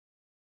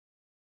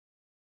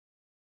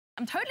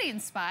I'm totally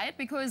inspired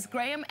because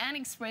Graham and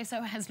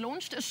Expresso has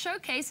launched a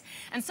showcase,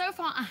 and so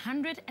far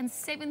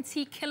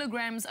 170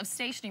 kilograms of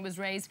stationery was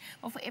raised,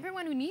 well, for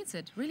everyone who needs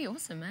it. Really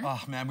awesome, man.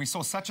 Oh, man, we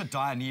saw such a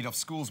dire need of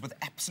schools with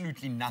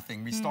absolutely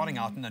nothing. We're starting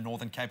out in the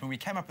Northern Cape, and we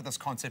came up with this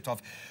concept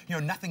of, you know,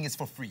 nothing is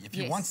for free. If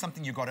you want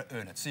something, you've got to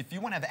earn it. So if you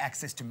want to have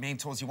access to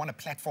mentors, you want a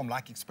platform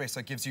like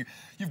Expresso gives you,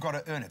 you've got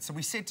to earn it. So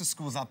we said to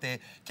schools out there,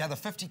 gather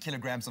 50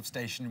 kilograms of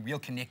stationery, we'll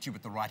connect you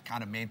with the right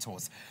kind of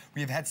mentors.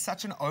 We have had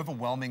such an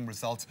overwhelming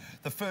result.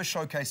 The first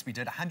showcase we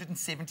did,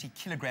 170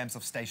 kilograms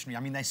of stationery.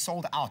 I mean, they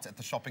sold out at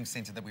the shopping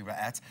centre that we were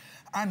at.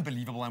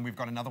 Unbelievable. And we've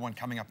got another one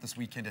coming up this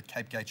weekend at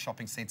Cape Gate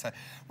Shopping Centre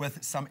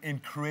with some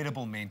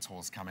incredible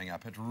mentors coming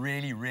up. It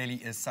really, really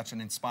is such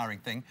an inspiring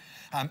thing.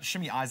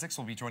 Shimi Isaacs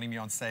will be joining me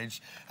on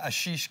stage.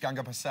 Ashish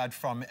Gangapasad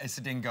from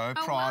Isidingo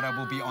Prada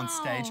will be on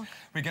stage.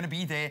 We're going to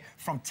be there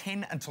from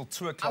 10 until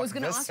 2 o'clock. I was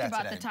going to ask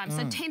Saturday. about the time.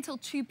 So 10 till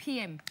 2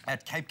 p.m.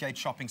 at Cape Gate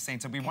Shopping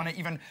Centre. We want to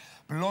even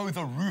blow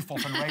the roof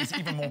off and raise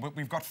even more, but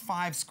we've got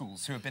 5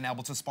 schools who have been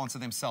able to sponsor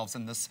themselves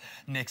in this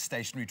next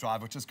stationery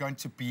drive, which is going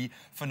to be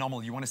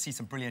phenomenal. You want to see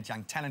some brilliant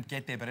young talent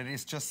get there, but it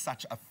is just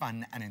such a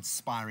fun and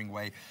inspiring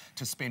way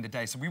to spend a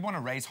day. So we want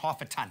to raise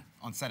half a ton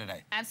on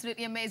Saturday.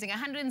 Absolutely amazing.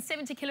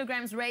 170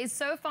 kilograms raised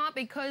so far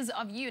because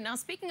of you. Now,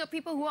 speaking of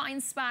people who are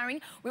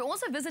inspiring, we're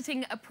also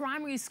visiting a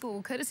primary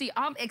school courtesy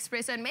of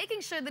Expresso and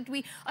making sure that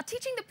we are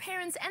teaching the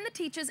parents and the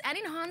teachers and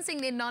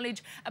enhancing their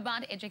knowledge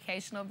about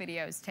educational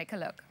videos. Take a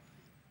look.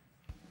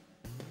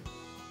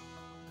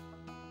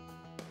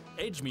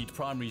 Edgemead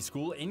Primary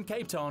School in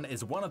Cape Town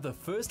is one of the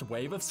first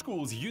wave of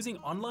schools using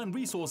online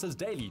resources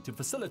daily to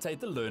facilitate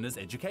the learner's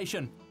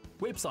education.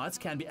 Websites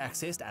can be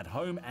accessed at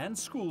home and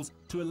schools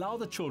to allow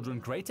the children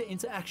greater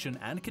interaction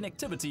and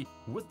connectivity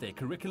with their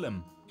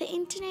curriculum. The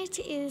internet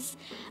is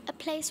a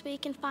place where you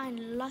can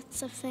find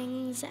lots of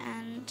things,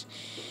 and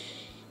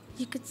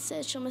you could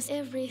search almost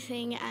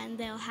everything and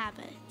they'll have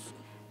it.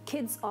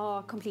 Kids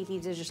are completely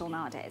digital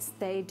nowadays.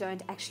 They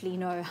don't actually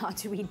know how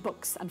to read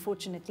books,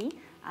 unfortunately.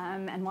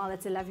 And while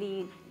it's a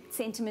lovely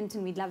sentiment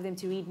and we'd love them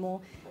to read more,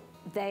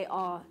 they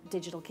are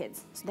digital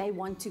kids. So they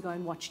want to go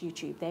and watch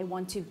YouTube. They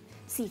want to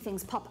see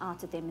things pop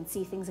out at them and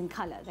see things in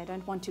color. They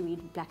don't want to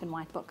read black and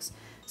white books.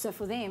 So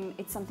for them,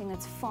 it's something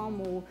that's far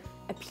more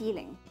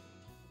appealing.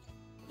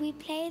 We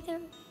play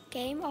the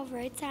game of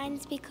road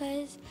signs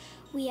because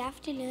we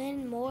have to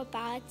learn more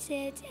about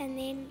it, and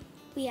then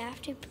we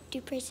have to do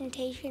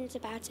presentations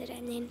about it,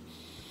 and then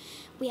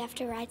we have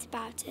to write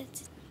about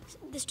it.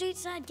 The street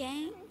side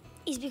game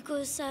is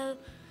because so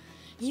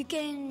you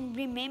can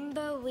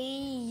remember where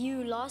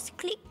you last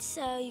clicked,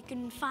 so you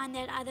can find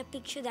that other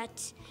picture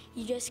that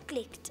you just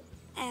clicked.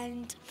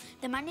 And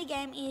the money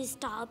game is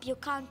to help you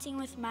counting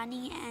with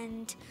money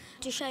and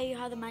to show you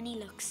how the money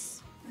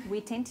looks.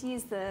 We tend to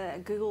use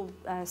the Google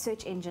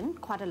search engine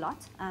quite a lot.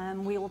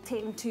 We will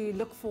tend to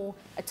look for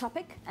a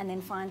topic and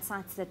then find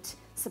sites that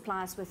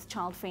supply us with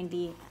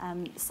child-friendly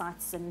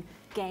sites and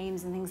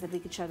games and things that we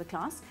could show the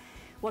class.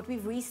 What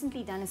we've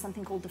recently done is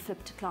something called the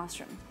flipped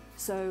classroom.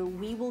 So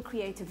we will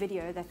create a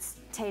video that's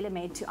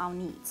tailor-made to our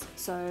needs.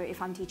 So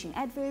if I'm teaching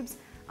adverbs,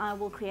 I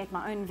will create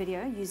my own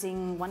video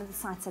using one of the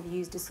sites I've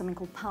used is something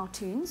called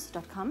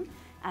powtoons.com,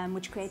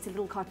 which creates a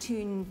little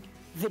cartoon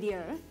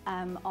video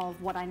of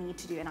what I need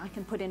to do, and I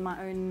can put in my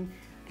own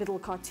little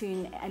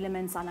cartoon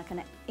elements, and I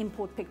can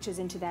import pictures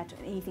into that,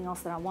 or anything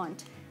else that I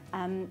want.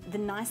 The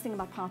nice thing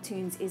about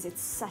Powtoons is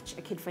it's such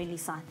a kid-friendly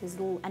site. There's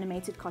little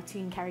animated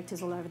cartoon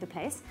characters all over the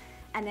place.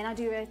 And then I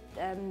do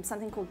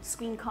something called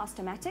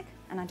Screencast-O-Matic,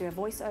 and I do a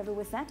voiceover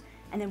with that,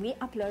 and then we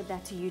upload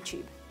that to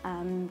YouTube.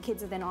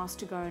 Kids are then asked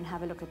to go and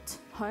have a look at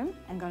home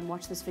and go and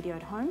watch this video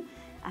at home,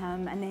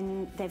 and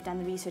then they've done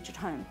the research at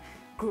home.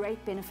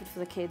 Great benefit for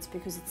the kids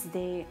because it's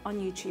there on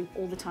YouTube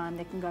all the time.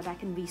 They can go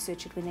back and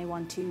research it when they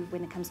want to,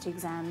 when it comes to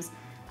exams.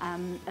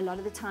 A lot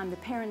of the time the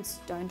parents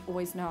don't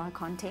always know our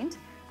content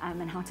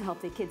and how to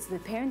help their kids, so the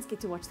parents get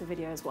to watch the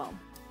video as well.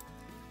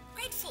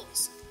 Grade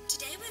 4s,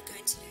 today we're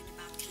going to learn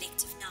about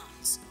collective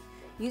nouns.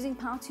 Using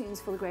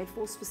Powtoons for the grade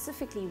 4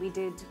 specifically, we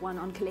did one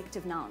on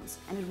collective nouns,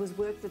 and it was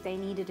work that they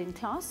needed in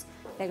class.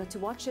 They got to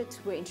watch it,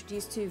 were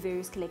introduced to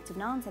various collective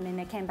nouns, and then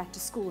they came back to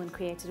school and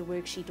created a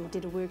worksheet or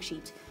did a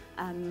worksheet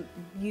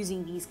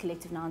using these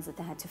collective nouns that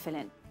they had to fill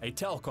in. A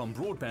Telkom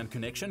broadband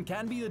connection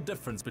can be the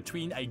difference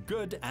between a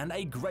good and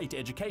a great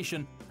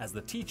education, as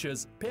the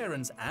teachers,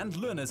 parents and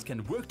learners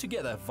can work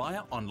together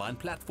via online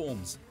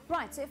platforms.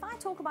 Right, so if I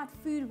talk about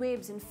food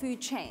webs and food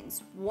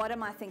chains, what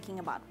am I thinking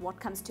about? What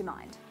comes to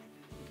mind?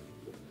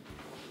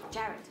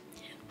 Jared?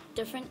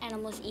 Different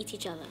animals eat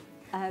each other.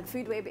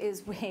 Food web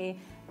is where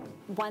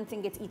one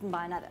thing gets eaten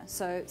by another.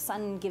 So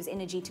sun gives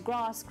energy to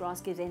grass,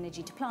 grass gives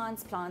energy to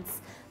plants, plants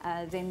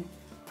then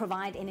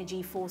provide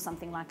energy for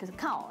something like a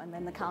cow, and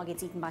then the cow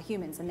gets eaten by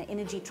humans, and the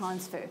energy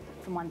transfer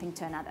from one thing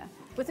to another.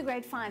 With the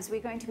grade 5s,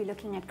 we're going to be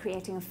looking at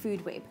creating a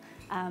food web.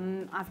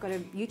 I've got a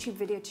YouTube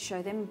video to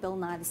show them, Bill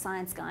Nye, the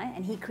science guy,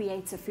 and he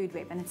creates a food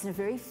web, and it's a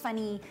very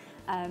funny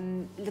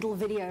little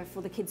video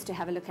for the kids to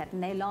have a look at,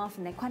 and they laugh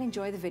and they quite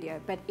enjoy the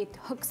video, but it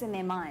hooks in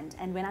their mind.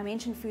 And when I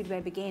mention food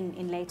web again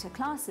in later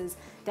classes,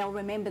 they'll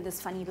remember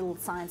this funny little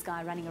science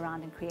guy running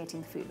around and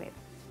creating the food web.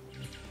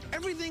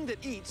 Everything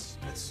that eats,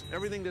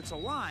 everything that's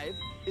alive,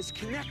 is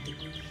connected.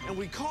 And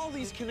we call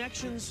these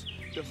connections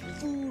the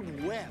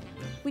food web.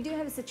 We do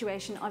have a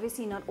situation,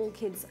 obviously not all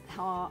kids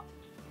are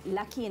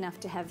lucky enough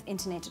to have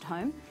internet at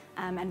home,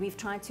 and we've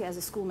tried to, as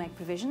a school, make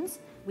provisions.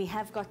 We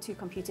have got 2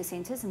 computer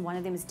centres, and one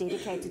of them is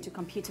dedicated to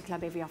computer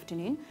club every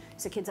afternoon.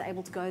 So kids are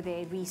able to go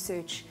there,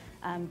 research,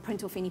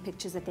 print off any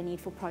pictures that they need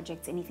for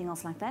projects, anything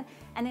else like that.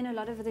 And then a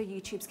lot of the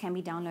YouTubes can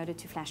be downloaded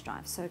to flash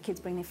drives. So kids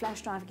bring their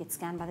flash drive, it gets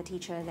scanned by the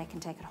teacher, they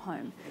can take it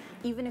home.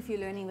 Even if you're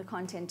learning the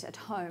content at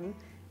home,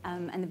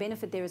 and the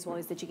benefit there as well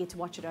is that you get to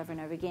watch it over and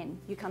over again.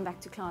 You come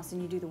back to class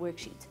and you do the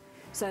worksheet.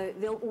 So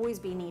there'll always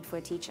be a need for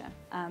a teacher.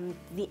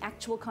 The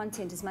actual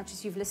content, as much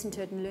as you've listened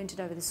to it and learned it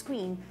over the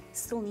screen,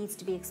 still needs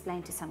to be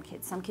explained to some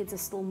kids. Some kids are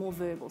still more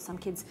verbal. Some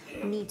kids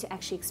need to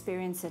actually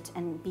experience it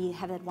and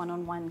have that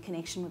one-on-one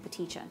connection with the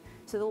teacher.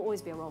 So there'll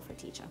always be a role for a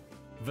teacher.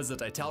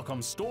 Visit a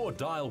Telkom store,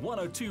 dial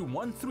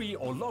 10213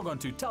 or log on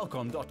to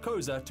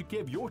telkom.co.za to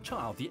give your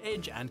child the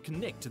edge and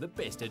connect to the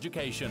best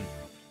education.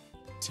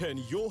 Turn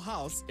your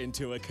house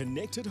into a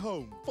connected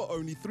home for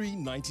only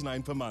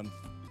 $3.99 per month.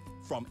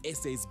 From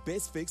SA's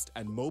best fixed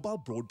and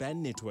mobile broadband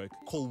network,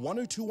 call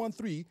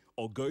 10213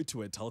 or go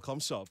to a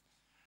Telkom shop.